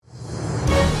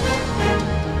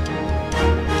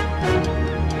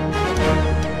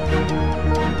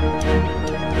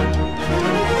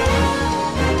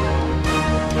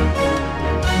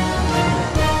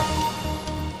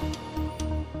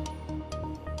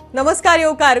नमस्कार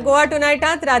येवकार गोवा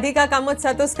टुनायटात राधिका कामत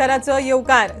सातोस्कराचो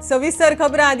येवकार सविस्तर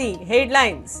खबरां आदी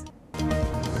हेडलायन्स।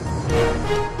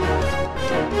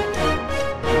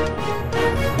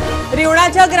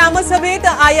 रिवणाच्या ग्रामसभेत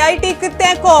आयआयटीक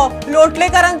तेंको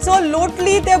लोटलेकारांचो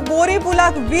लोटली ते बोरी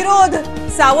पुलाक विरोध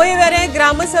सावय वेरे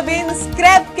ग्रामसभेन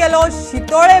स्क्रॅप केलो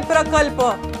शितोळे प्रकल्प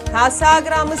खासा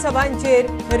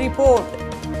ग्रामसभांचेर रिपोर्ट।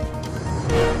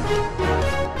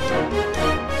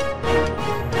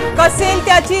 कसेल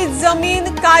त्याची जमीन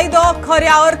कायदो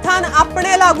खऱ्या अर्थान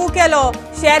आपणे लागू केलो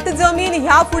शेत जमीन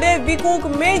ह्या फुडे विकूंक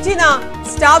मेळची ना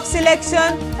staff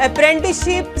selection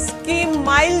apprenticeship scheme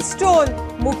milestone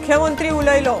मुख्यमंत्री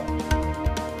उलयलो।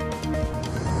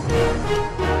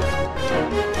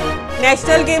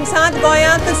 नॅशनल गेम्सांत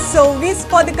गोंयांत 26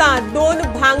 पदकां 2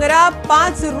 भांगरा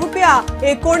 5 रुपया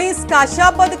 19 काशा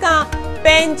पदकां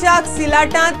पेंचाक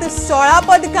सिलाटांत 16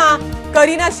 पदकां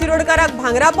करिना शिरोडकाराक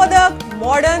भांगरा पदक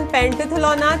मॉडर्न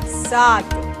पेंटाथलॉनात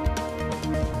 7।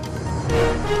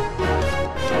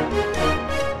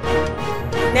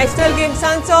 नॅशनल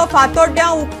गेम्सांचो फातोड्ड्या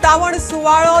उक्तावण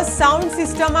सुवाळो साउंड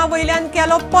सिस्टमा वयल्यान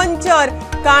केलो पंचर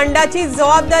कांडाची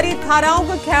जबाबदारी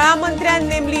थारावंक खेळा मंत्र्यान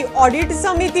नेमली ऑडिट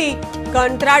समिती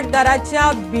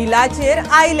कंत्राटदाराच्या बिलाचेर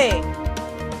आयले।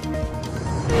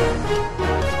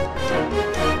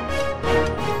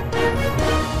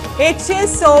 एकशे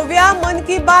 106व्या मन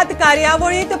की बात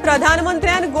कार्यावळीत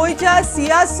प्रधानमंत्र्यान गोयच्या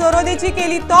सिया सरोदेची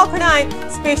केली तोखणाय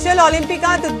स्पेशल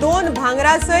ऑलिंपिकात 2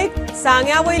 भांगरा सयत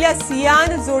सांग्या वयल्या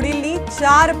सियान जोडिल्ली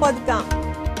 4 पदकां।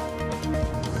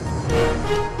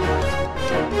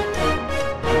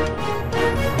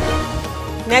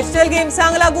 नॅशनल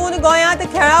गेम्सांक लागून गोंयांत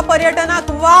खेळा पर्यटनाक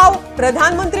वाव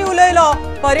प्रधानमंत्री उलयलो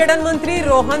पर्यटन मंत्री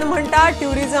रोहन म्हणटा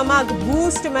ट्युरिझमाक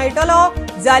बूस्ट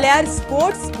मेळटलो जाल्यार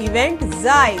स्पोर्ट्स इव्हेंट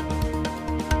जाय।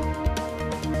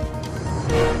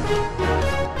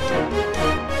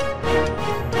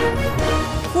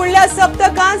 फुडल्या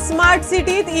सप्तकांत स्मार्ट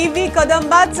सिटीत ईव्ही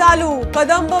कदंबा चालू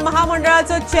कदंब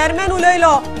महामंडळाचो चेअरमॅन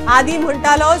उलयलो आदी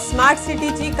म्हणटालो स्मार्ट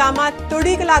सिटीची कामां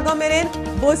तडीक लागोमेरेन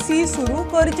बसी सुरू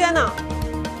करचे ना।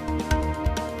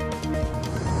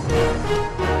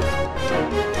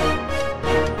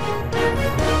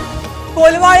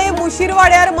 कोलवाळे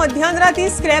मुशीरवाड्यार मध्यराती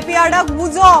स्क्रॅप यार्डाक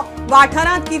उजो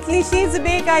वाठारांत कितलीशीच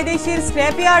बेकायदेशीर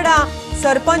स्क्रॅप यार्डां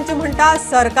सरपंच म्हणटा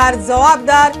सरकार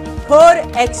जबाबदार खर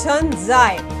एक्शन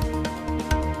जाय।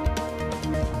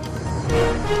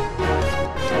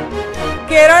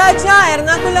 केरळाच्या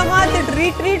एर्नाकुलमात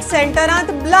रिट्रीट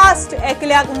सेंटरांत ब्लास्ट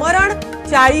एकल्याक मरण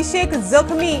 40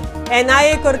 जखमी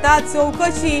एनआयए करता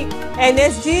चौकशी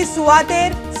एनएसजी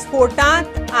सुवातेर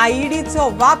स्फोटांत आयईडीचो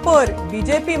वापर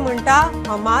बीजेपी म्हणटा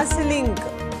हमास लिंक।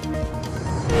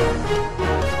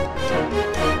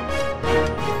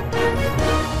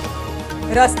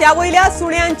 रस्त्या वयल्या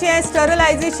सुण्यांचे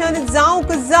स्टरलायझेशन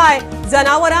जावंक जाय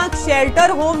जनावरांक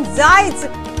शेल्टर होम जायच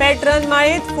पेट्रन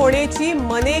माळेत फोंडेची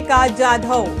मनेका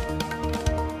जाधव।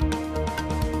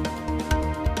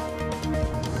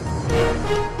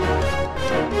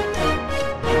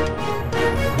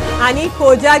 आणि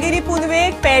कोजागिरी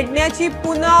पुनवेक पेडण्याची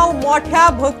पुनव मोठ्या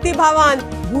भक्तिभावान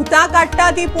भूतां काडटा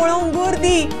ती पळोवंक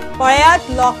गर्दी पळयात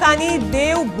लोकांनी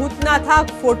देव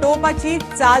भूतनाथाक फोटोवपाची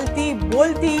चालती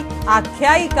बोलती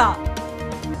आख्यायिका।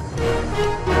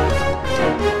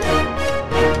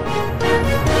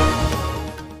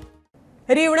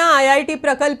 रिवणा आयआयटी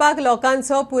प्रकल्पाक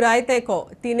लोकांचो पुराय तेंको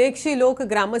 300 लोक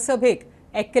ग्रामसभेक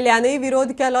एकल्यानय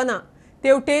विरोध केलो ना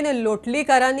तेवटेन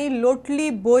लोटलीकारांनी लोटली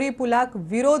बोरी पुलाक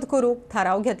विरोध करूंक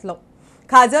थाराव घेतलो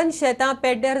खाजन शेतां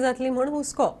पेड्ड्यार जातली म्हूण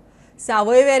हुस्को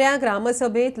सावय वेऱ्या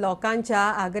ग्रामसभेत लोकांच्या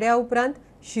आग्र्या उपरांत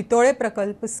शितोळे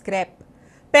प्रकल्प स्क्रॅप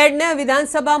पेडण्या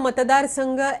विधानसभा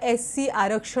मतदारसंघ एससी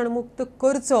आरक्षण मुक्त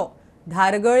करचो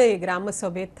धारगळे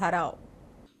ग्रामसभेत थाराव।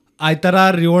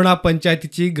 आयतारा रिवणा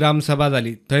पंचायतीची ग्रामसभा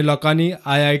जाली थंय लोकांनी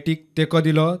आयआयटीक तेको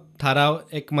दिलो थाराव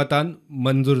एकमतान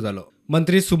मंजूर जालो।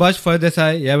 मंत्री सुभाष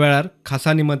फळदेसाय ह्या वेळार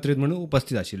खासा निमंत्रित म्हणून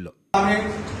उपस्थित आशिल्लो।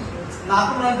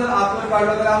 नाका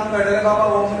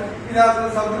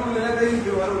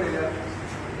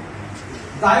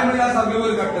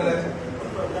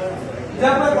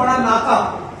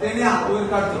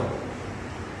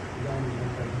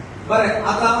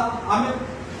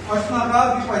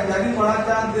की पंचायती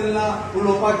कोणाच्यान दिला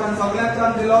उलोवपाच्यान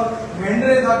सगळ्यांच्यान दिलो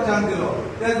मेंढरे जावच्यान दिलो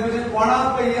तेच भशेन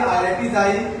कोणाक ही आयआयटी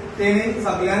जाय तेणी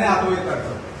सगळ्यांनी हात वयर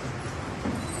काडचो।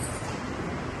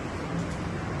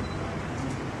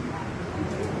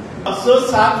 असं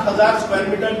 7,000 स्क्वेअर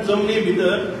मीटर जमनी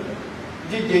भितर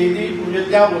जी जेडी म्हणजे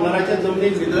त्या ओनराच्या जमनी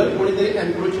भितर कोणी तरी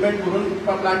एन्क्रोचमेंट करून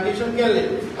प्लांटेशन केले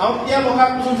हांव त्या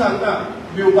लोकांक पसून सांगता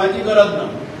भिवपाची गरज ना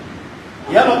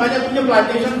ह्या लोकांचे तुमचे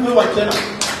प्लांटेशन खंय वचचें ना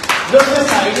जर ते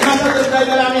सायडीन आसा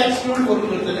जाल्यार आमी एक्सक्लूड करून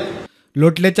करतले.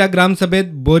 लोटलेच्या ग्रामसभेत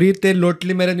बोरी ते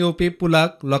लोटली मेरेन येवपी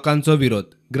पुलाक लोकांचो विरोध.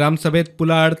 ग्रामसभेत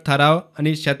पुला आड थाराव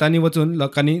आणि शेतांनी वचून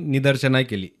लोकांनी निदर्शनां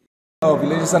केली.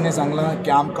 विलेजसांनी सांगलां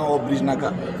की आमकां हो ब्रिज नाका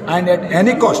अँड एट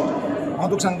एनी कॉस्ट. हांव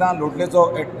तुका सांगता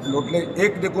लोटले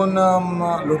एक देखून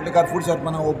लोटलेकार फुडें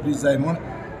सरतना हो ब्रिज जाय म्हूण.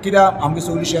 कित्याक आमची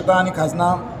सगळीं शेतां आनी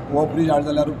खाजनां हो ब्रिज हाड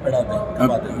जाल्यार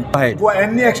पेडावताय. Go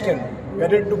any extent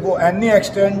ready to go any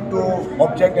extent to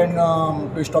object and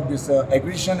to stop this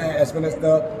acquisition as well as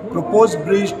the proposed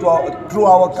bridge through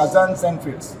our cousins and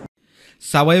fields.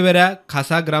 सावयवेऱ्या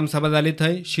खासा ग्रामसभा जाली.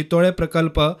 थंय शितोळे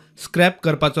प्रकल्प स्क्रॅप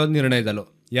करपाचो निर्णय जालो.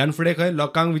 ह्यान फुडें खंय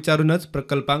लोकांक विचारूनच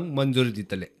प्रकल्पांक मंजूरी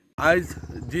दितले. आज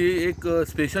जी एक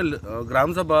स्पेशल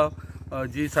ग्रामसभा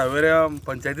जी सावयवेऱ्या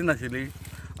पंचायतीन आशिल्ली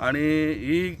आनी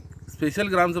ही स्पेशल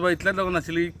ग्रामसभा इतल्याच लागून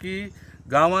आशिल्ली की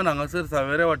गांवांत हांगासर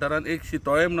सावयवेऱ्या वाठारांत एक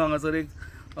शितोळे म्हणून हांगासर एक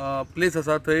प्लेस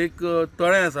आसा. थंय एक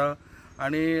तळें आसा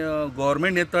आनी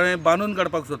गव्हर्मेंट हें तळें बांदून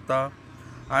काडपाक सोदता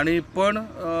आनी पण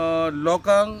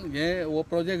लोकांक हो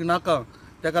प्रोजेक्ट नाका.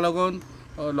 ताका लागून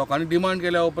लोकांनी डिमांड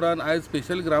केल्या उपरांत आयज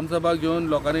स्पेशल ग्रामसभा घेवन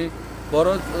लोकांनी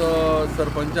बरोच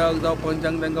सरपंचाक जावं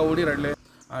पंचांक तांकां ओडीर हाडले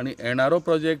आनी येणारो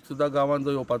प्रोजेक्ट सुद्दां गांवांत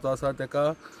जो येवपाचो आसा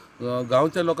ताका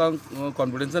गांवच्या लोकांक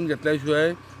कॉन्फिडन्सान घेतल्या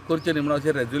शिवाय करचें न्ही म्हणून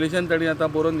अशें रेजोल्युशन तांणी आतां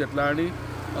बरोवन घेतलां आनी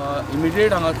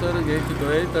इमिडिएट हांगासर हे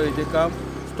शितोळे तळेचें काम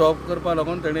स्टॉप करपा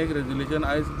लागून ताणें एक रेजोल्युशन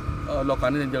आयज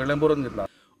लोकांनी तेंचे कडल्यान बरोवन घेतलां.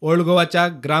 ओल्ड गोवाच्या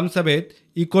ग्रामसभेत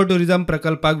इको टुरिझम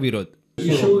प्रकल्पाक विरोध.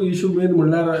 इशू मेन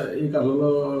म्हणल्यार एक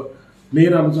आसलो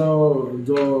मेन आमचो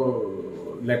जो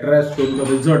लेटरायज स्टोन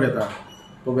रिजल्ट येता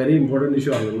तो व्हेरी इम्पॉर्टंट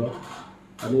इशू आसलो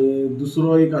आनी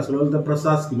दुसरो एक आसलो त्या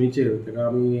प्रसाद स्किमीचेर ताका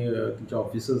आमी तिच्या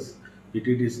ऑफिसर्स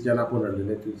ETDच्यान आपोवन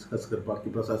हाडलेले डिस्कस करपाक की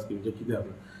प्रसाद स्किमीचेर कितें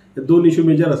आसा. हे दोन इशू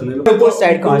मेजर आसलेले.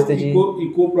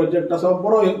 इको प्रोजेक्ट आसा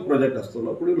बरो एक प्रोजेक्ट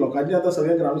आसतलो पूण लोकांचे आतां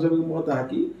सगळ्या ग्रामसभेक मत आहा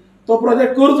की तो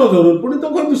प्रोजेक्ट करचो जरूर पूण तो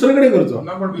खंय दुसरे कडेन करचो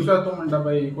ना. पण दुसरो तूं म्हणटा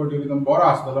पळय इको टुरिझम बरो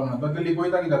आसतलो म्हणटा ते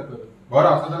लिपयता कित्याक तर बरो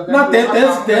आसतलो ना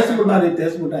तेच म्हणटा न्ही.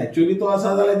 तेच म्हणटा एक्चुअली तो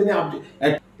आसा जाल्यार तेणी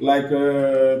आमचे like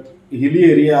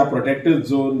hilly area protected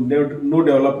zone no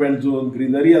development zone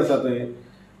greenery आसा थंय.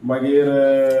 मागीर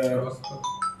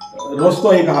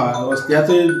रस्तो एक आहा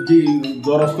रस्त्याचो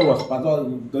जो रस्तो वचपाचो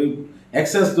थंय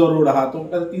एक्सेस जो रोड आहा तो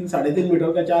 3-3.5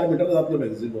 मीटर काय 4 मीटर जातलो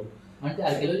मॅक्सिमम.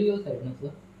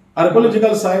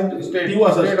 आर्किओलॉजिकल सायट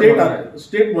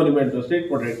state monument state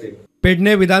protected.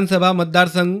 Pedne विधानसभा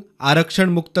मतदारसंघ आरक्षण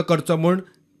मुक्त करचो म्हूण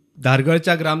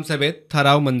धारगळच्या ग्रामसभेत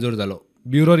ठराव मंजूर जालो.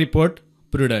 Bureau report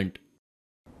prudent.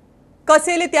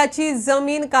 कसेली त्याची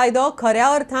जमीन कायदो खऱ्या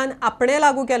अर्थान आपणे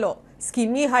लागू केलो.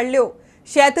 स्किमी हाडल्यो.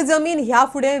 शेत जमीन ह्या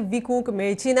फुडें विकूंक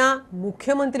मेळची ना.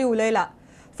 मुख्यमंत्री उलयला.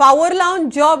 फावोर लावन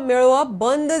जॉब मेळोवप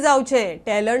बंद जावचें.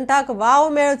 टॅलंटाक वाव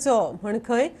मेळचो म्हण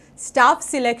खंय स्टाफ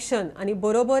सिलेक्शन आनी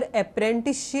बरोबर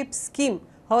एप्रेंटिसशीप स्कीम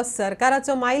हो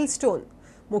सरकाराचो मायलस्टोन.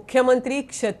 मुख्यमंत्री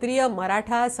क्षत्रिय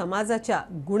मराठा समाजाच्या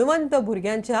गुणवंत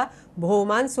भुरग्यांच्या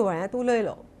भोवमान सुवाळ्यांत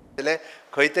उलयलो.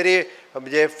 खंय तरी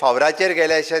म्हणजे फावराचेर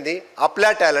गेले अशें न्ही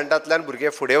आपल्या टॅलंटांतल्यान भुरगे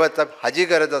फुडें वचप हाची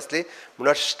गरज आसली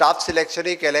म्हणून स्टाफ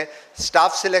सिलेक्शनूय केलें.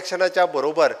 स्टाफ सिलेक्शनाच्या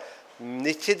बरोबर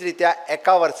निश्चित रित्या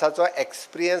एका वर्साचो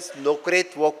एक्सपिरियन्स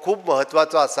नोकरेंत हो खूब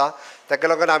म्हत्वाचो आसा. ताका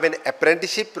लागून हांवें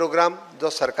एप्रेंटिसशीप प्रोग्राम जो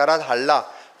सरकारान हाडला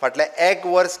फाटलें 1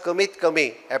 वर्स कमीत कमी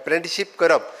एप्रेंटिसशीप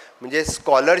करप म्हणजे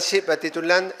स्कॉलरशीप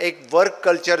तितूंतल्यान एक वर्क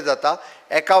कल्चर जाता.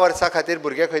 एका वर्सा खातीर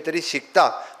भुरगे खंय तरी शिकता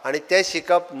आनी ते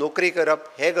शिकप नोकरी करप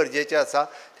हें गरजेचें आसा.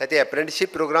 त्या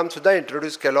एप्रेंटिसशीप प्रोग्राम सुद्दां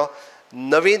इंट्रोड्यूस केलो.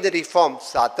 नवीन रिफॉर्म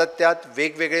सातत्यात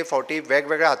वेगवेगळे फावटी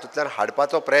वेगवेगळ्या हातूंतल्यान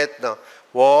हाडपाचो प्रयत्न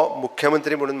हो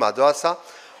मुख्यमंत्री म्हणून म्हाजो आसा.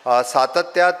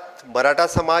 सातत्यात मराठा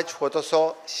समाज हो तसो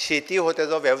शेती हो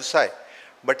तेजो वेवसाय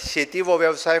बट शेती हो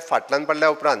वेवसाय फाटल्यान पडल्या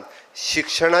उपरांत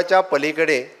शिक्षणाच्या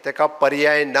पलीकडे ताका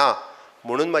पर्याय ना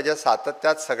म्हणून म्हाज्या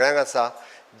सातत्यात सगळ्यांक आसा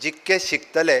जितके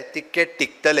शिकतले तितके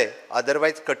टिकतले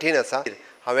अदरवायज कठीण आसा.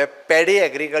 हांवें पॅडी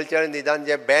एग्रीकल्चर निदान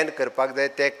जे बॅन करपाक जाय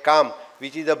तें काम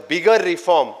which is a bigger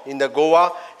reform in the Goa.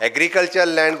 Agriculture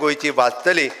land गोंयची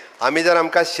वाचतली. आमी जर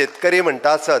आमकां शेतकरी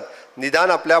म्हणटा आसत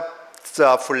निदान आपल्या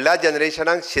फुडल्या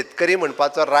जनरेशनाक शेतकरी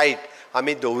म्हणपाचो रायट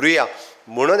आमी दवरुया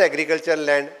म्हणून एग्रीकल्चर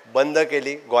लँड बंद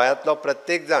केली. गोंयांतलो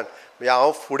प्रत्येक जाण म्हणजे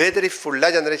हांव फुडें तरी फुडल्या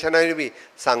जनरेशनाक बी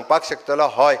सांगपाक शकतलो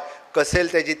हय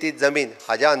कसेल तेजी ती जमीन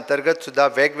हाज्या अंतर्गत सुद्दां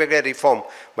वेगवेगळे रिफॉर्म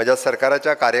म्हज्या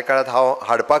सरकाराच्या कार्यकाळांत हांव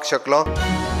हाडपाक शकलो.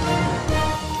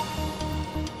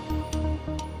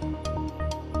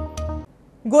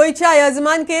 गोंयच्या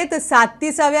यजमानकेंत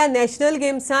 37व्या नॅशनल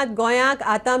गेम्सांत गोंयाक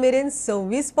आतां मेरेन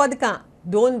 26 पदकां,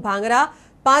 2 भांगरा,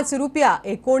 5 रुपया,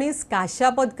 19 कांश्या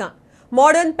पदकां.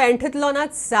 मॉडर्न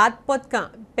पेंटाथलॉनांत 7 पदकां,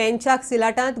 पेंचाक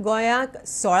सिलाटांत गोंयाक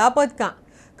 16 पदकां.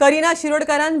 करिना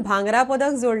शिरोडकारान भांगरा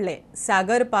पदक जोडले.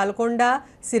 सागर पालकोंडा,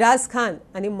 सिराज खान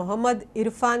आणि मोहम्मद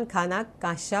इरफान खानाक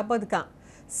कांस्य पदकां.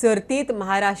 सर्तीत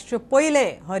महाराष्ट्र पयले,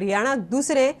 हरियाणा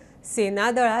दुसरे, सेना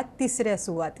दळा तिसऱ्या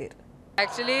सुवातेर.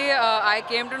 Actually, I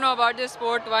came to know about this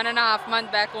sport 1.5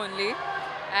 months back only,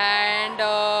 and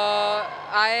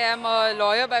I am a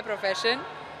lawyer by profession,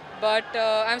 but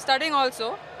I'm studying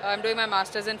also. I'm doing my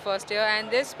masters in first year, and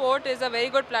this sport is a very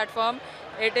good platform.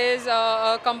 It is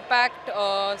a compact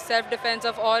self-defense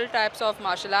of all types of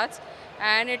martial arts,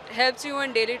 and it helps you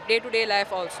in day-to-day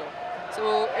life also.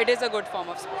 So it is a good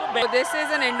form of sport. So this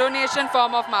is an Indonesian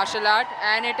form of martial art,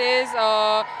 and it is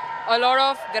a lot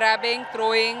of grabbing,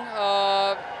 throwing.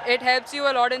 It helps you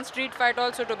a lot in street fight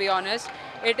also, to be honest.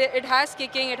 It has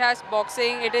kicking, it has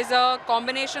boxing. It is a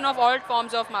combination of all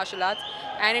forms of martial arts,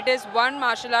 and it is one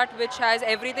martial art which has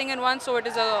everything in one. So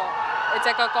it's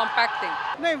like a compact thing.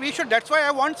 No, we should. That's why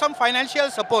I want some financial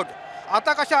support.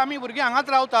 आता कशें आमी भुरगीं हांगाच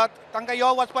रावतात, तांकां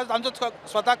यो वचपाक तांचो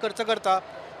स्वता खर्च करता.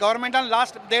 गव्हर्मेंटान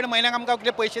लास्ट 1.5 म्हयन्याक आमकां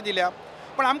कितले पयशे दिल्या,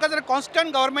 पण आमकां जर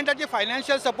कॉन्स्टंट गव्हर्मेंटाची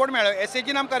फायनान्शियल सपोर्ट मेळ्ळो,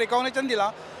 एसएजीन आमकां रिकॉग्निशन दिला,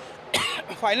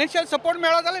 फायनान्शियल सपोर्ट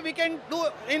मेळ्ळो जाल्यार we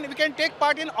can take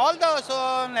part in all the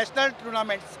national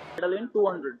tournaments. In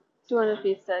 200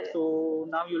 freestyle. So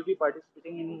now you'll be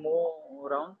participating in more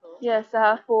rounds? Yes, I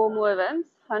have 4 more events: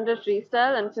 100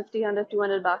 freestyle and 50, 100,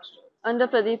 200 backstroke. Under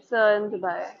Pradeep sir in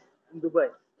Dubai. In Dubai.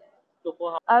 So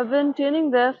for I've been training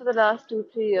there for the last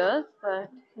 2-3 years, but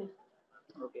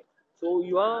okay. So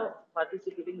you are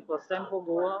participating first time for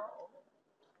Goa?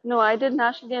 no, I did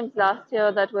national games last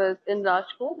year. That was in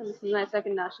Rajkot, and this is my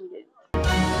second national games.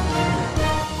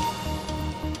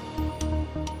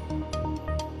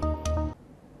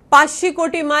 500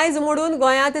 कोटी मायज मोडून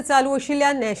गोंयांत चालू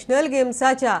आशिल्ल्या national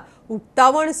गेम्साच्या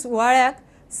उक्तावण सुवाळ्याक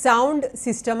sound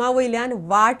Systema वयल्यान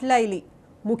वाट लायली.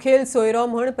 मुखेल सोयरो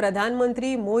म्हूण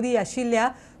प्रधानमंत्री मोदी आशिल्ल्या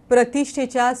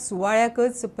प्रतिश्ठेच्या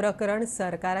सुवाळ्याकच प्रकरण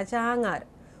सरकाराच्या आंगार.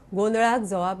 गोंधळाक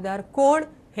जबाबदार कोण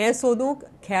हें सोदूंक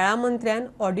खेळा मंत्र्यान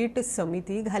ऑडिट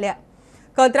समिती घाल्या.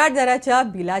 कंत्राटदाराच्या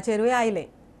बिलाचेरूय आयले.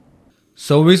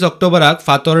 26 ऑक्टोबराक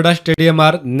फातोर्डा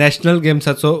स्टेडियमार नॅशनल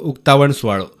गेम्साचो उक्तावण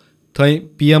सुवाळो. थंय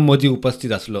PM मोदी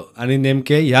उपस्थित आसलो आनी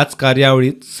नेमके ह्याच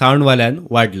कार्यावळीत सावंडवाल्यान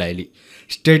वाट लायली.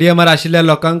 स्टेडियमार आशिल्ल्या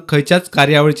लोकांक खंयच्याच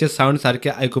कार्यावळीचे सावंड सारके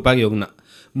आयकुपाक येवंक ना.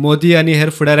 मोदी आनी हेर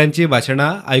फुडाऱ्यांची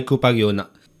भाशणां आयकुपाक येवना.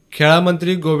 खेळा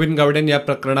मंत्री गोविंद गावडेन ह्या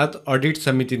प्रकरणात ऑडिट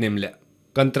समिती नेमल्या.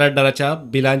 कंत्राटदाराच्या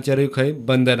बिलांचेरूय खंय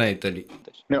बंधनां येतली.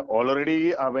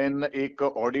 ऑलरेडी हांवें एक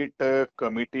ऑडिट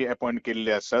कमिटी अपॉइंट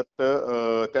केल्ली आसात.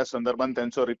 त्या संदर्भात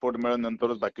त्यांचो रिपोर्ट मेळ्ळ्या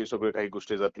नंतरच बाकी सगळ्यो काही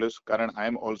गोष्टी जातल्यो, कारण I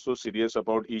am also serious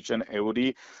about each and every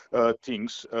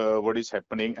things what is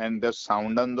happening. And त्या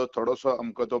सावंडान जो थोडोसो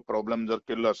आमकां तो प्रॉब्लेम जर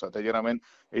केल्लो आसा ताजेर हांवें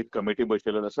एक कमिटी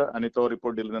बसयलेलो आसा आनी तो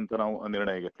रिपोर्ट दिले नंतर हांव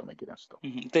निर्णय घेतलो मागीर कितें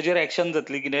आसता तेजेर एक्शन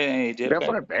जातली कितें.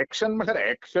 एक्शन म्हटल्यार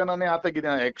एक्शन आनी आतां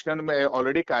कितें एक्शन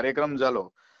ऑलरेडी कार्यक्रम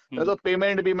जालो. ताजो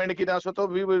पेमेंट कितें आसा तो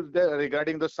वी विल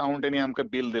रिगार्डिंग द सावंड तेणी आमकां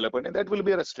बिल दिला पळय दॅट विल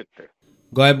बी रेस्ट्रिक्टेड.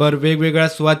 गोंयभर वेगवेगळ्या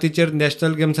सुवातीचेर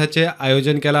नॅशनल गेम्साचे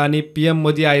आयोजन केलां आनी PM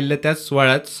मोदी आयिल्ले त्याच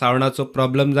सुवाळ्यात सावंडाचो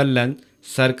प्रॉब्लेम जाल्ल्यान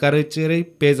सरकाराचेरय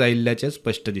पेज आयिल्ल्याचें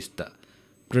स्पश्ट दिसता.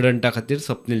 प्रुडंटा खातीर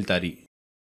स्वप्नील तारी.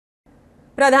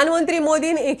 प्रधानमंत्री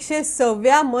मोदीन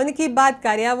 106व्या मन की बात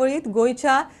कार्यावळीत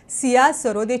गोंयच्या सिया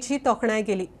सरोदेची तोखणाय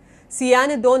केली.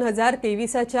 सियान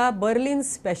 2023च्या बर्लिन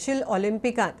स्पेशल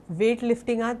ऑलिंपिकांत वेट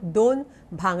लिफ्टिंगांत 2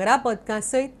 भांगरा पदकां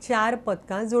सयत 4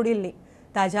 पदकां जोडिल्लीं.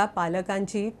 ताज्या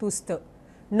पालकांची तुस्त.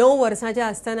 9 वर्सांच्या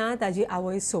आसतना ताजी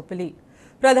आवय सोंपली.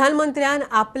 प्रधानमंत्र्यान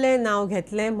आपलें नांव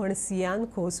घेतलें म्हण सियान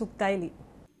खोस उक्तायली.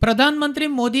 प्रधानमंत्री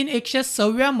मोदीन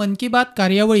 106व्या मन की बात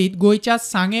कार्यावळीत गोंयच्या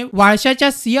सांगे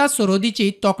वाळशाच्या सिया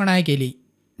सरोदीची तोखणाय केली.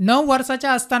 9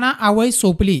 वर्साच्या आसतना आवय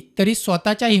सोंपली तरी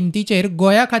स्वताच्या हिमतीचेर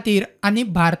गोंया खातीर आनी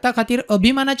भारता खातीर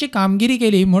अभिमानाची कामगिरी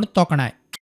केली म्हूण तोखणाय.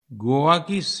 गोवा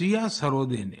की सिया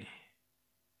सरोदे ने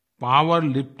पावर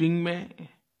लिफ्टिंग में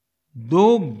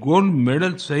 2 गोल्ड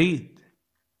मेडल सहित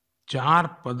 4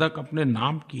 पदक अपने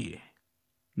नाम किए.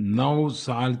 9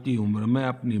 साल की उम्र में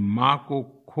अपनी मां को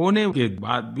खोने के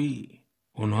बाद भी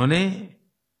उन्होंने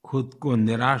खुद को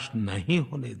निराश नहीं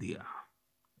होने दिया.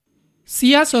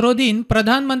 सिया सरोदीन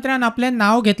प्रधानमंत्र्यान आपलें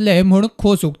नांव घेतलें म्हूण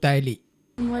खोस उक्तायली.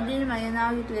 मोदीन म्हाजें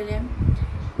नांव घेतलेलें.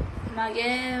 म्हागे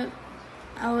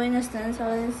आवय नासतना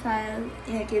सगळें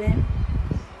हें केलें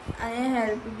आनी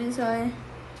हेल्प बी सगळें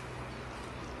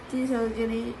ती सगळी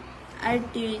केली.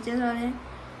 ITVचें सगळें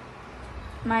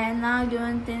म्हाजें नांव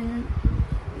घेवन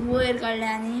तेणें वयर काडलें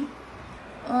आनी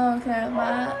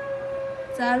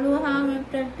खेळपाक चालू आहा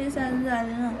प्रॅक्टीस आनी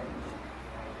जालें ना.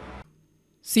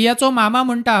 सियाचो मामा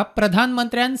म्हणटा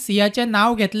प्रधानमंत्र्यान सियाचें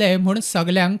नांव घेतलें म्हूण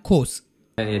सगल्यांक खोस.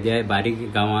 हे बारीक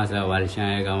गांवां आसा वालशा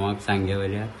ह्या गांवाक सांगे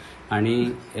वयल्या आनी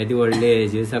येदी व्हडले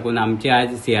हेजे साकून आमचे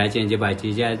आज सिंहाचें जे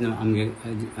भायचें आज आमगे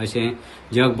अशें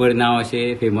जगभर नांव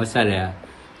अशें फेमस जाल्या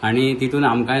आनी तितून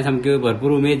आमकां सामकी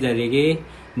भरपूर उमेद जाली की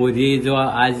मोदी जो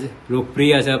आज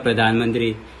लोकप्रिय आसा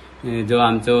प्रधानमंत्री जो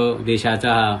आमचो देशाचो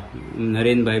आहा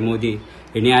नरेंद्र भाई मोदी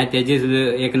हेणी आज तेजे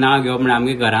एक नांव घेवप म्हणून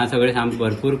आमगे घरां सगळे सामके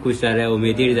भरपूर खूश जाले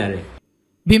उमेदीर जाले.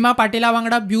 भीमा पाटीला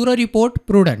वांगडा ब्युरो रिपोर्ट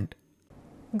प्रुडंट.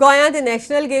 गोंयांत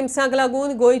नॅशनल गेम्सांक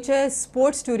लागून गोंयचे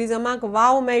स्पोर्ट्स ट्युरिजमाक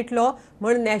वाव मेळटलो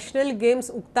म्हण नॅशनल गेम्स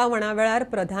उक्तावणा वेळार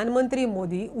प्रधानमंत्री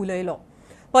मोदी उलयलो.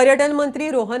 पर्यटन मंत्री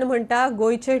रोहन म्हणटा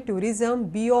गोंयचे ट्युरिजम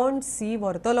बियॉन्ड सी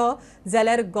व्हरतलो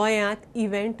जाल्यार गोंयांत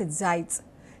इव्हेंट जायच.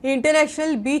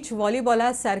 इंटरनॅशनल बीच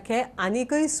व्हॉलीबॉला सारखे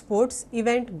आनीकय स्पोर्ट्स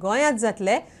इव्हेंट गोंयांत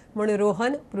जातले म्हण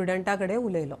रोहन प्रुडंटा कडेन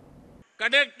उलयलो.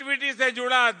 कनेक्टिविटी से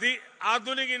जुड़ा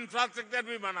आधुनिक इंफ्रास्ट्रक्चर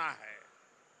भी बना है.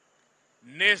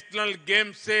 नेशनल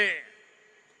गेम्स से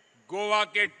गोवा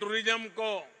के टूरिज्म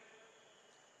को,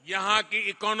 यहाँ की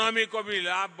इकोनॉमी को भी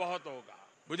लाभ बहुत होगा.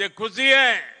 मुझे खुशी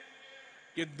है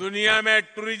कि दुनिया में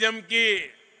टूरिज्म की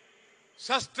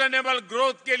सस्टेनेबल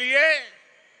ग्रोथ के लिए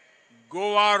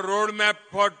Goa road map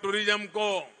for tourism को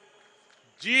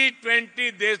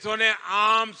G20 देशों ने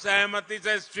आम सहमति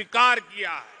से स्वीकार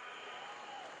किया है.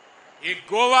 ये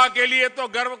गोवा के लिए तो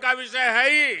गर्व का विषय है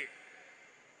ही,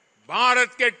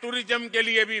 भारत के टूरिज्म के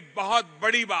लिए भी बहुत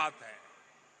बड़ी बात है.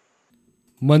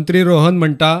 मंत्री रोहन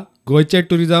म्हणटा गोयचे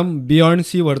टुरिजम बियॉन्ड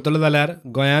सी व्हरतलो जाल्यार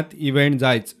गोंयांत इव्हेंट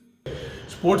जायच.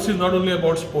 Sports is not only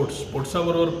about स्पोर्ट्सा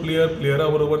बरोबर प्लेयरा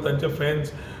बरोबर तांचे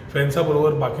फॅन्सा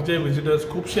बरोबर बाकीचे विजिटर्स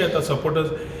खूबशे येतात सपोर्टर्स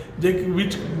जे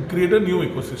which create a new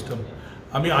ecosystem.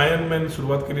 आमी आयर्न मॅन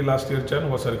सुरवात केली लास्ट इयरच्यान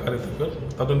हो सरकार येतकर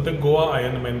तातूंत ते गोवा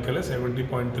आयर्न मॅन केले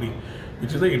 70.3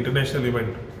 which is a international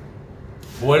event.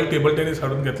 World table tennis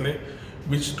हाडून घेतले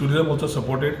वीच टुरिजम ऑल्सो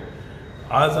सपोर्टेड.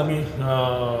 आज आमी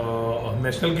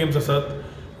नॅशनल गेम्स आसात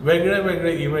वेगळे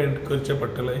वेगळे इव्हेंट करचे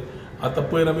पडटले. आतां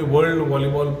पयर आमी world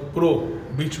volleyball pro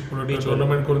beach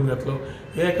tournament करून घेतलो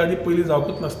हे एखादी पयलीं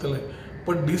जावंकूच नासतलें.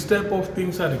 But these type of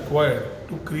things R required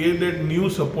to create date new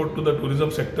support to the tourism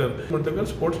sector. म्हणटकच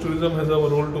sports tourism has a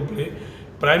role to play.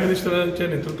 Prime मिनिस्टरांच्या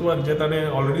नेतृत्वान जे ताणें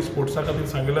ऑलरेडी स्पोर्ट्सा खातीर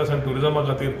सांगिल्लें आसा आनी टुरिजमा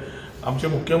खातीर आमचे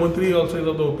मुख्यमंत्री also is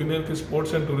of the opinion की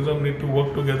sports end tourism need to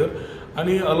work together.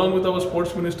 आनी along with our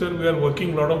sports minister we R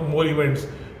working lot of more events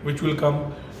which will कम.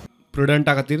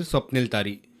 प्रुडंटा खातीर स्वप्नील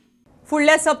तारी.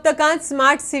 फुडल्या सप्तकांत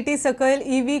स्मार्ट सिटी सकयल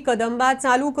ईव्ही कदंबा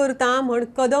चालू करता म्हण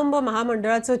कदंब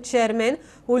महामंडळाचो चेअरमॅन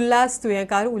उल्हास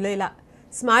तुयेंकार उलयला.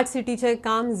 स्मार्ट सिटीचें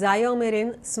काम जायो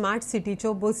मेरेन स्मार्ट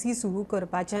सिटीच्यो बसी सुरू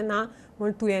करपाचें ना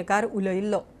म्हण तुयेंकार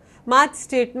उलयिल्लो. मात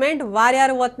स्टेटमेंट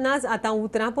वाऱ्यार वतनाच आतां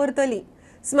उतरां परतलीं.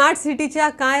 स्मार्ट सिटीच्या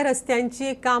कांय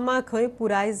रस्त्यांची कामां खंय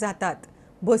पुराय जातात.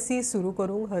 बसी सुरू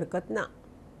करूंक हरकत ना.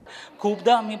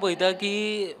 खूबदां आमी पळयता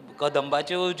की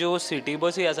कदंबाच्यो ज्यो सिटी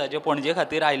बसी आसा ज्यो पणजे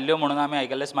खातीर आयिल्ल्यो म्हणून आमी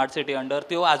आयकल्ले स्मार्ट सिटी अंडर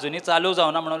त्यो आजुनूय चालू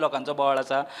जावना म्हणून लोकांचो बोवाळ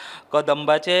आसा.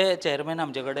 कदंबाचे चेअरमॅन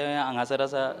आमचे कडेन हांगासर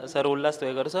आसा सर उल्हास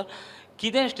तुयेंकर. सर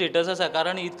कितें स्टेटस आसा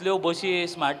कारण इतल्यो बसी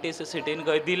स्मार्ट सिटीन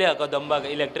खंय दिल्या कदंबाक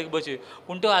इलेक्ट्रीक बसी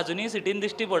पूण त्यो आजुनूय सिटीन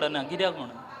दिश्टी पडना कित्याक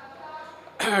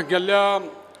म्हणून. गेल्ल्या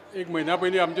एक म्हयन्या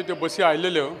पयलीं आमच्यो त्यो बसी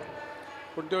आयिल्ल्यो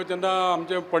पूण त्यो तेन्ना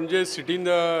आमचे पणजे सिटीन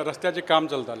रस्त्याचें काम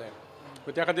चलतालें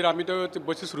त्या खातीर आमी त्यो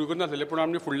बसी सुरू करनासलेले. पूण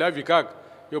आमी फुडल्या विकाक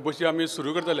ह्यो बसी आमी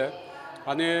सुरू करतले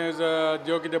आनी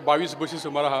ज्यो कितें 22 बसी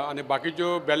सुमार आहा आनी बाकीच्यो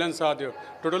बॅलन्स आहा त्यो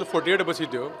टोटल 48 बसी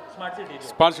त्यो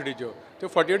स्मार्ट सिटीच्यो त्यो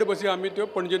 48 बसी आमी त्यो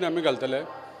पणजेन आमी घालतले.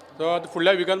 सो आतां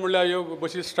फुडल्या विकान म्हणल्यार ह्यो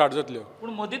बसी स्टार्ट जातल्यो. पूण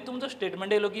मदींच तुमचो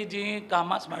स्टेटमेंट येयलो की जी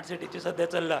कामां स्मार्ट सिटीची सद्या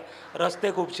चल्ला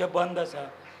रस्ते खुबशे बंद आसा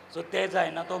सो ते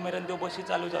जायना तो मेरेन त्यो बसी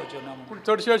चालू जावच्यो ना. पूण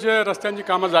चडशे अशे रस्त्यांची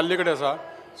कामां जाल्ले कडेन आसा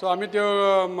सो आमी त्यो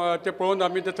ते पळोवन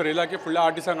आमी ते थरयला की फुडल्या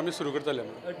 8 दिसांक आमी सुरू करतले.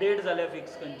 डेट जाल्या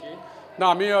फिक्स खंयची ना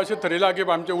आमी अशें थरयला की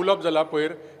आमचें उलोवप जाला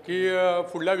पयर की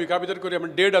फुडल्या विका भितर करुया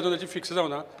पूण डेट अजून अशी फिक्स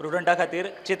जावना. प्रुडंटा खातीर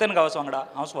चेतन गांवस वांगडा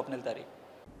हांव स्वप्नील तारी.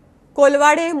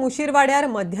 कोलवाडे मुशीरवाड्यार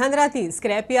मध्यानराती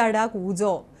स्क्रॅप यार्डाक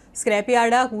उजो. स्क्रॅप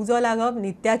यार्डाक उजो लागप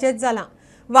नित्याचेच जालां.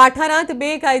 वाठारांत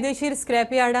बेकायदेशीर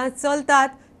स्क्रॅप यार्डां चलतात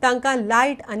तांकां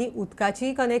लायट आनी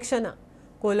उदकाची कनेक्शनां.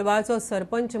 कोलवाळचो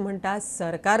सरपंच म्हणटा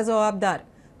सरकार जबाबदार.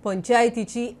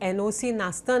 पंचायतीची NOC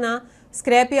नासतना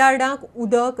स्क्रॅप यार्डांक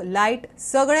उदक लायट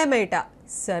सगळें मेळटा.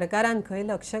 सरकारान खंय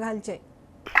लक्ष घालचें.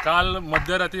 काल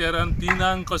मध्यराती अरावंड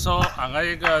 3 कसो हांगा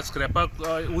एक स्क्रॅपाक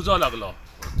उजो लागलो.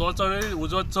 तो चड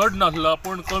उजो चड नासलो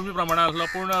पूण कमी प्रमाणांत आसलो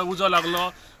पूण उजो लागलो.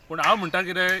 पूण हांव म्हणटा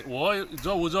कितें हो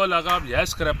जो उजो लागप ह्या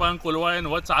स्क्रॅपान कोलवाळेन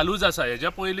हो चालूच आसा. हेज्या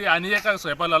पयलीं आनी एका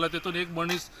स्क्रॅपा लागलो तेतून एक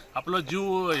मनीस आपलो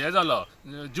जीव जालो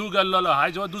जीव गेल्लो.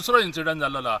 आयज हो दुसरो इन्सिडंट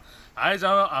जाल्लो. आयज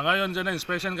हांव हांगा येवन जेन्ना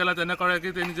इन्स्पेक्शन केलां तेन्ना कळ्ळें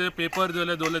की तेणी जे पेपर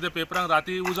दवरले ते पेपरांक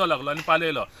राती उजो लागलो आनी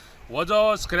पालयलो. हो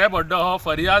जो स्क्रॅप अड्डो हो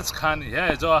फरियाज खान हे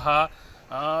हेजो आहा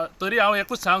तरी हांव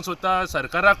एकूच सांग सोदता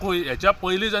सरकाराकूय हेच्या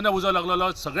पयलीं जेन्ना उजो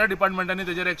लागलेलो सगळ्या डिपार्टमेंटांनी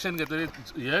तेजेर एक्शन घेतली.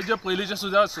 हे जे पयलींचे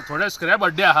सुद्दां थोडे स्क्रॅप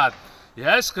अड्डे आहात,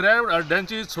 ह्या स्क्रॅप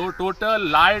अड्ड्यांची टोटल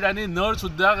लायट आनी नळ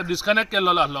सुद्दां डिस्कनेक्ट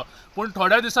केल्लो आसलो. पूण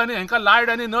थोड्या दिसांनी हांकां लायट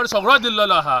आनी नळ सगळो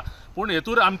दिल्लो आहा. पूण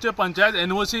हेतूर आमचे पंचायत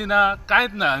एनओसी ना,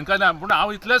 कांयच ना, हांकां ना. पूण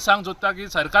हांव इतलेंच सांग सोदता की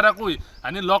सरकाराकूय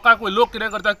आनी लोकांकूय, लोक कितें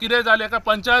करता, कितें जालें काय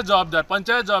पंचायत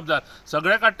जबाबदार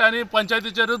सगळे काडटा आनी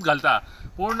पंचायतीचेरूच घालता.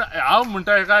 पूण हांव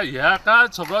म्हणटा हेका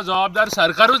सगळो जबाबदार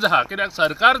सरकारूच आहा. कित्याक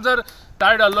सरकार जर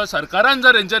टायट आसलो, सरकारान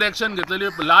जर हेंचेर एक्शन घेतलेली,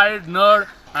 लायट नळ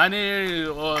आनी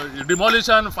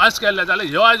डिमॉलिशन फास्ट केल्लें जाल्यार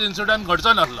ह्यो आज इन्सिडंट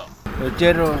घडचो नासलो.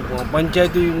 हेचेर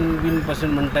पंचायती बीन पासून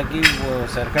म्हणटा की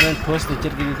सरकारान ठोस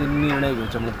तेचेर कितें तरी निर्णय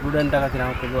घेवचो म्हणून स्टुडंटा खातीर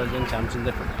हांव कोलवाच्यान श्याम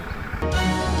सुंदर पडटा.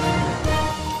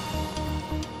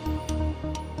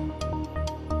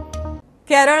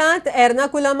 केरळांत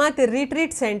एर्नाकुलमांत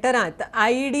रिट्रीट सेंटरांत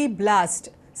आयईडी ब्लास्ट.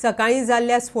 सकाळीं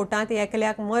जाल्ल्या स्फोटांत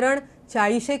एकल्याक मरण,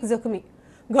 40 जखमी.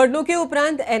 घडणुके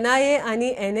उपरांत एनआयए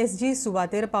आनी एनएसजी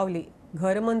सुवातेर पावली.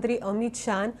 घर मंत्री अमित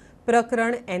शाहान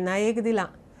प्रकरण एनआयएक दिलां.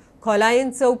 खोलायेन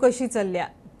चवकशी चल्ल्या.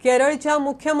 केरळच्या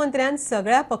मुख्यमंत्र्यान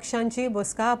सगळ्या पक्षांची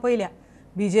बसका आपयल्या.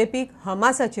 बीजेपीक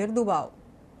हमासाचेर दुबाव.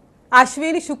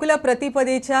 आश्विन शुक्ल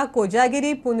प्रतिपदेच्या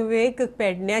कोजागिरी पुनवेक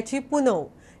पेडण्याची पुनव.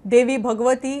 देवी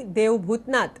भगवती, देव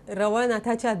भूतनाथ,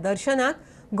 रवळनाथाच्या दर्शनाक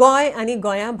गोंय आनी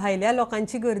गोंया भायल्या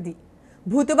लोकांची गर्दी.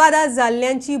 भूतबाधा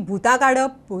जाल्ल्यांची भुतां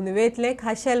काडप पुनवेंतलें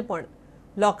खाशेलपण.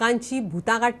 लोकांची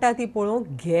भुतां काडटा ती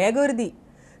पळोवंक घे गर्दी.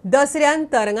 दसऱ्यान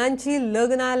तरंगांची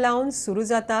लग्नां लावन सुरू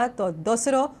जाता तो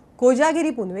दसरो कोजागिरी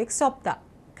पुनवेक सोंपता.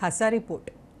 खासा रिपोर्ट.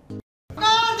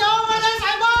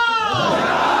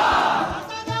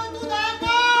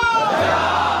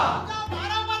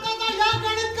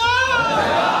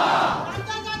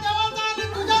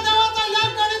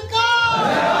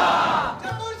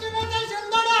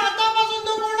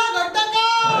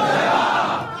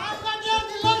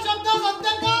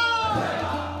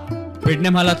 पेडणे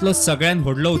म्हालांतलो सगळ्यात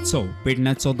व्हडलो उत्सव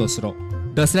पेडण्याचो दसरो.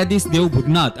 दसऱ्या दीस देव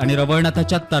भूतनाथ आणि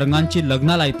रवळनाथाच्या तरंगांची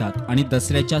लग्नां लायतात आणि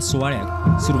दसऱ्याच्या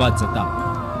सुवाळ्याक सुरवात जाता.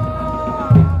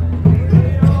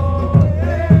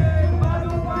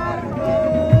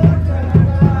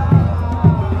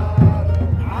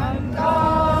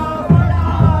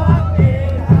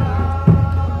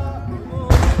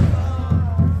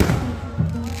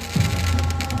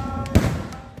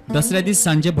 दसऱ्या दीस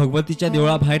सांजे भगवतीच्या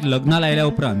देवळा भायर लग्नां लायल्या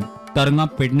उपरांत तरंगां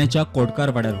पेडण्याच्या कोटकार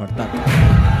वाड्यार व्हरतात.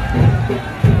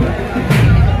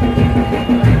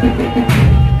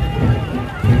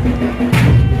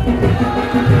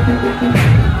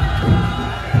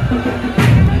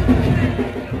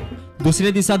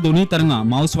 दुसऱ्या दिसा दोन्ही तरंगां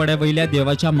मावसवाड्या वयल्या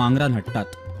देवाच्या मांगरान हाडटात.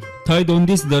 थंय 2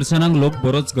 दीस दर्शनाक लोक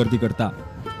बरोच गर्दी करता.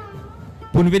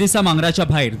 पुनवे दिसा मांगराच्या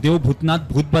भायर देव भूतनाथ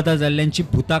भूतबाधा जाल्ल्यांची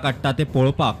भुतां काडटा ते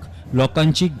पळोवपाक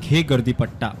लोकांची घे गर्दी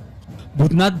पडटा.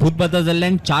 भूतनाथ भूतबाधा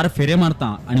जाल्ल्यांक 4 फेरे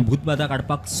मारता आणि भूतबाधा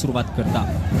काडपाक सुरवात करता.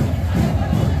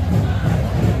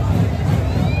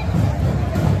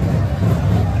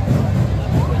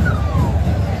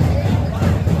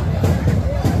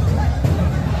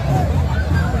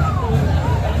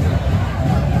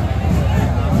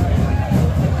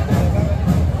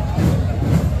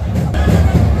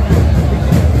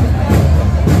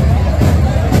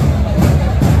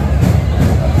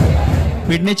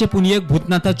 पेडण्याचे पुनयेक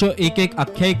भूतनाथाच्यो एक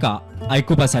आख्यायिका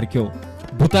आयकुपा सारख्यो.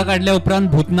 भुतां काडल्या उपरांत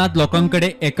भूतनाथ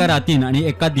लोकांकडे एका रातीन आणि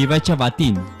एका दिव्याच्या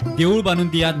वातीन देऊळ बांदून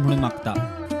दियात म्हणून मागता.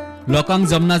 लोकांक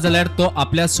जमना जाल्यार तो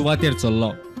आपल्या सुवातेर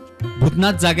चल्लो.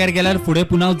 भूतनाथ जाग्यार गेल्यार फुडें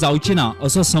पुनाव जावची ना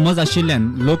असो समज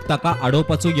आशिल्ल्यान लोक ताका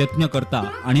आडोवपाचो यत्न करता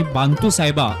आणि बांतू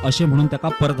सायबा अशें म्हणून ताका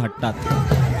परत हाडटात.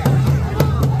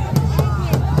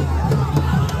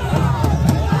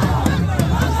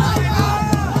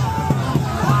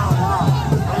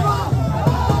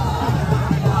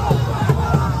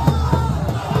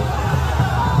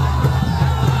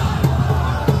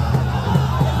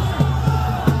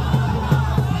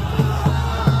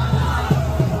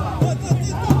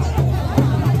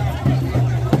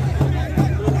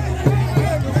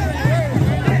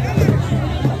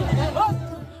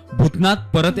 भूतनाथ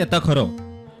परत येता खरो,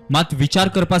 मात विचार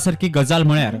करपासारखी गजाल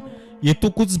म्हळ्यार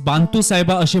येतूकूच बांतू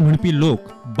सायबा अशें म्हणपी लोक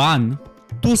बांद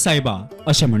तू सायबा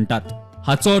अशें म्हणटात.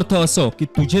 हाचो अर्थ असो की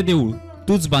तुझे देऊळ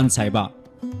तूच बांद सायबा.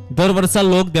 दर वर्सा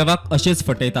लोक देवाक अशेच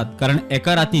फटयतात कारण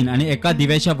एका रातीन आणि एका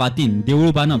दिव्याच्या वातीन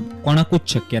देऊळ बांदप कोणाकूच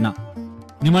शक्य ना.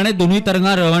 निमाणे दोनूय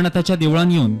तरंगां रवळनाथाच्या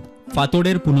देवळान येवन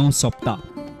फातोडेर पुनव सोंपता.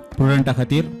 प्रुडंटा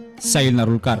खातीर साहिल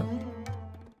नारुलकार.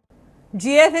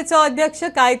 जीएफएचो अध्यक्ष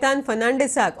कायतान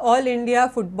फर्नांडिसाक ऑल इंडिया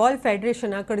फुटबॉल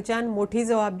फेडरेशनाकडच्यान मोठी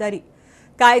जबाबदारी.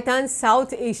 कायतान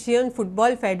साउथ एशियन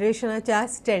फुटबॉल फेडरेशनाच्या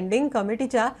स्टँडिंग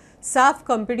कमिटीच्या साफ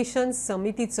कॉम्पिटिशन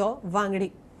समितीचो वांगडी.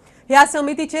 ह्या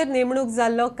समितीचेर नेमणूक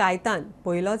जाल्लो कायतान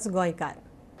पयलोच गोंयकार.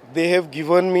 They have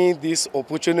given me this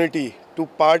opportunity to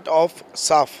part of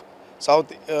SAF,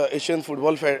 South Asian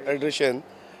Football Federation,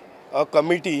 a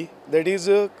committee that is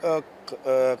a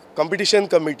competition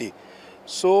committee.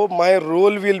 So my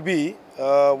role will be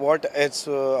what as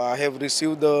I have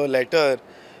received the letter,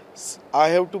 I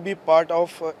have to be part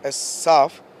of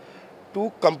SAF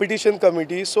to competition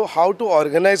committee. So how to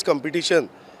organize competition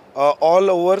all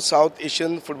over South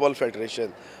Asian Football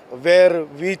Federation, where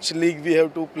which league we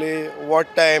have to play, what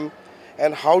time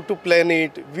and how to plan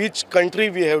it, which country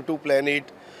we have to plan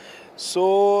it. So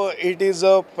it is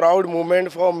a proud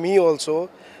moment for me also.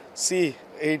 See,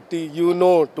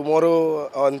 tomorrow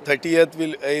on 30th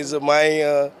is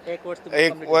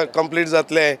my complete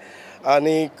जातले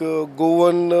आणि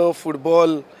Goan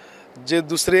football जे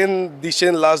दुसरेन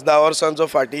दिशेन last 10 वर्सांचो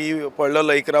फाटी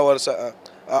पडलेलो 11 वर्सां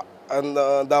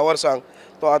 10 वर्सांक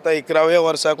तो आता 11व्या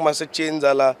वर्साक मातसो चेंज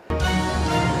जाला.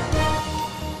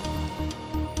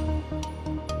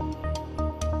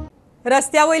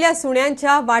 रस्त्या वयल्या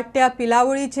सुण्यांच्या वाडट्या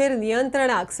पिलावळीचेर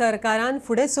नियंत्रणाक सरकारान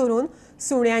फुडें सरून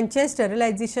सुण्यांचे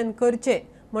स्टरिलायझेशन करचे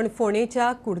म्हण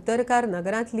फोंडेच्या कुडतरकार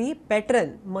नगरांतली पॅट्रन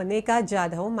मनेका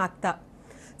जाधव मागता.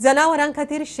 जनावरां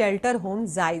खातीर शेल्टर होम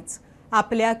जायच.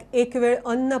 आपल्याक एक वेळ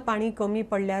अन्न पाणी कमी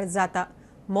पडल्यार जाता.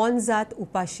 मोनजात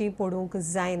उपाशी पडूंक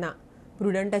जायना.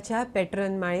 प्रुडंटाच्या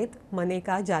पॅट्रन माळेंत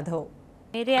मनेका जाधव.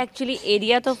 मेरे एक्चुअली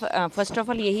एरिया तो फर्स्ट ऑफ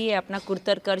ऑल यही है अपना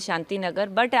कुर्तरकर Shanti Nagar,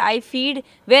 but I feed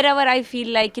where ever I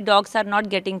feel like कि dogs R not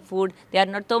getting food, they are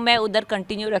not, तो मैं उधर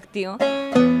कंटिन्यू रखती हूँ.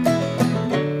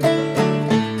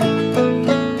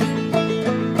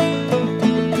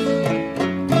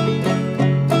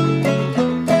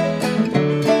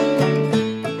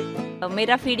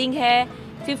 मेरा फीडिंग है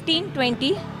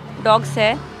 15-20 डॉग्स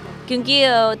है, क्योंकि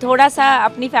थोड़ा सा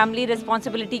अपनी फैमिली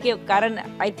रिस्पॉन्सिबिलिटी के कारण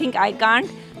I think I can't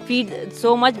feed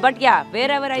so much, but yeah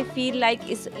wherever I feel like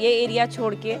इस ये एरिया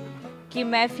छोड़ के कि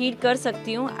मैं फीड कर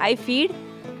सकती हूँ, आई फीड.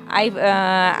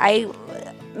 आई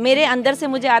मेरे अंदर से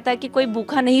मुझे आता है कि कोई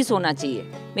भूखा नहीं सोना चाहिए.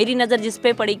 मेरी नज़र जिस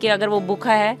पे पड़ी कि अगर वो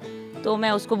भूखा है तो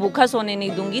मैं उसको भूखा सोने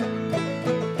नहीं दूंगी.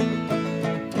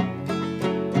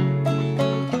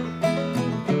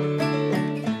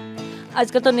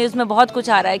 आजकल तो न्यूज़ में बहुत कुछ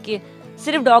आ रहा है कि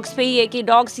सिर्फ डॉग्स पे ही है कि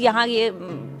डॉग्स यहाँ ये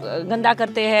गंदा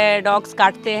करते हैं, डॉग्स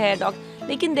काटते हैं,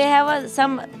 लेकिन दे हैव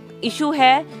सम इशू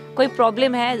है, कोई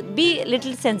प्रॉब्लम है. Be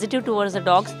little sensitive towards the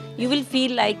dogs. You will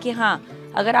feel like कि हाँ,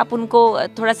 अगर आप उनको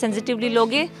थोड़ा सेंसिटिवली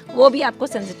लोगे वो भी आपको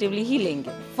सेंसिटिवली ही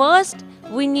लेंगे. First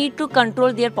we need to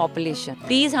control their population.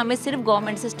 Please हमें सिर्फ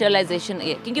गवर्नमेंट से स्टरलाइजेशन,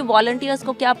 क्योंकि वॉलंटियर्स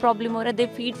को क्या प्रॉब्लम हो रहा है, they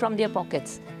feed from their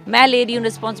pockets. मैं ले रही हूँ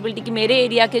रिस्पॉन्सिबिलिटी कि मेरे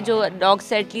एरिया के जो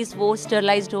डॉग्स है एटलीस्ट वो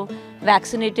स्टरलाइज्ड हो,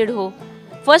 वैक्सीनेटेड हो.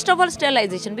 First of all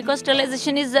sterilization, because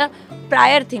sterilization is a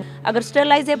prior thing. अगर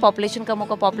स्टरलाइज है,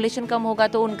 पॉपुलेशन कम होगा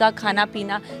तो उनका खाना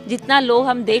पीना जितना लो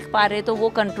हम देख पा रहे तो वो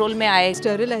कंट्रोल में आए.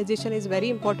 Sterilization is very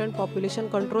important. Population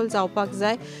control जावपाक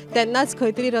जाय. तेन्नाच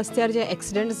खंय तरी रस्त्यार जे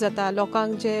एक्सिडेंट्स जाता,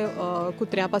 लोकांक जे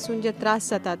कुत्र्यां पासून जे त्रास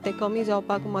जातात ते कमी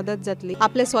जावपाक मदत जातली.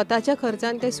 आपले स्वताच्या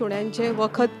खर्चान ते सुण्यांचे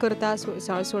वखद करता,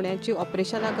 सुण्यांची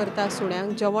ऑपरेशनां करता,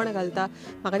 सुण्यांक जेवण घालता.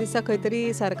 म्हाका दिसता खंय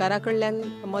तरी सरकारा कडल्यान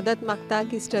मदत मागता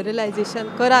की स्टरिलायझेशन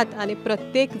करात आनी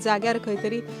प्रत्येक जाग्यार खंय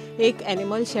तरी एक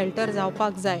एनिमल शेल्टर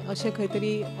जावपाक जाय अशें खंय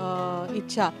तरी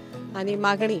इच्छा आनी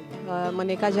मागणी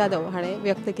मनेका जाधव हाणें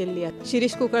व्यक्त केल्ली आहे.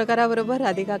 शिरीष कुंकळकारा बरोबर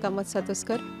राधिका कामत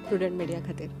सातोस्कर, प्रुडंट मिडिया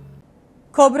खातीर.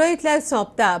 खबरो इतल्यार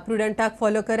सोंपता. प्रुडंटाक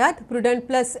फॉलो करात. Prudent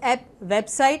plus app,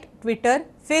 website, Twitter,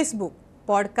 Facebook,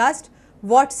 podcast,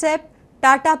 WhatsApp,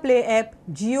 Tata Play app,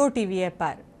 Jio TV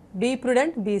ॲपार. Be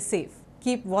Prudent, be safe.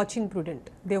 Keep watching Prudent.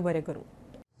 देव बरें करूं.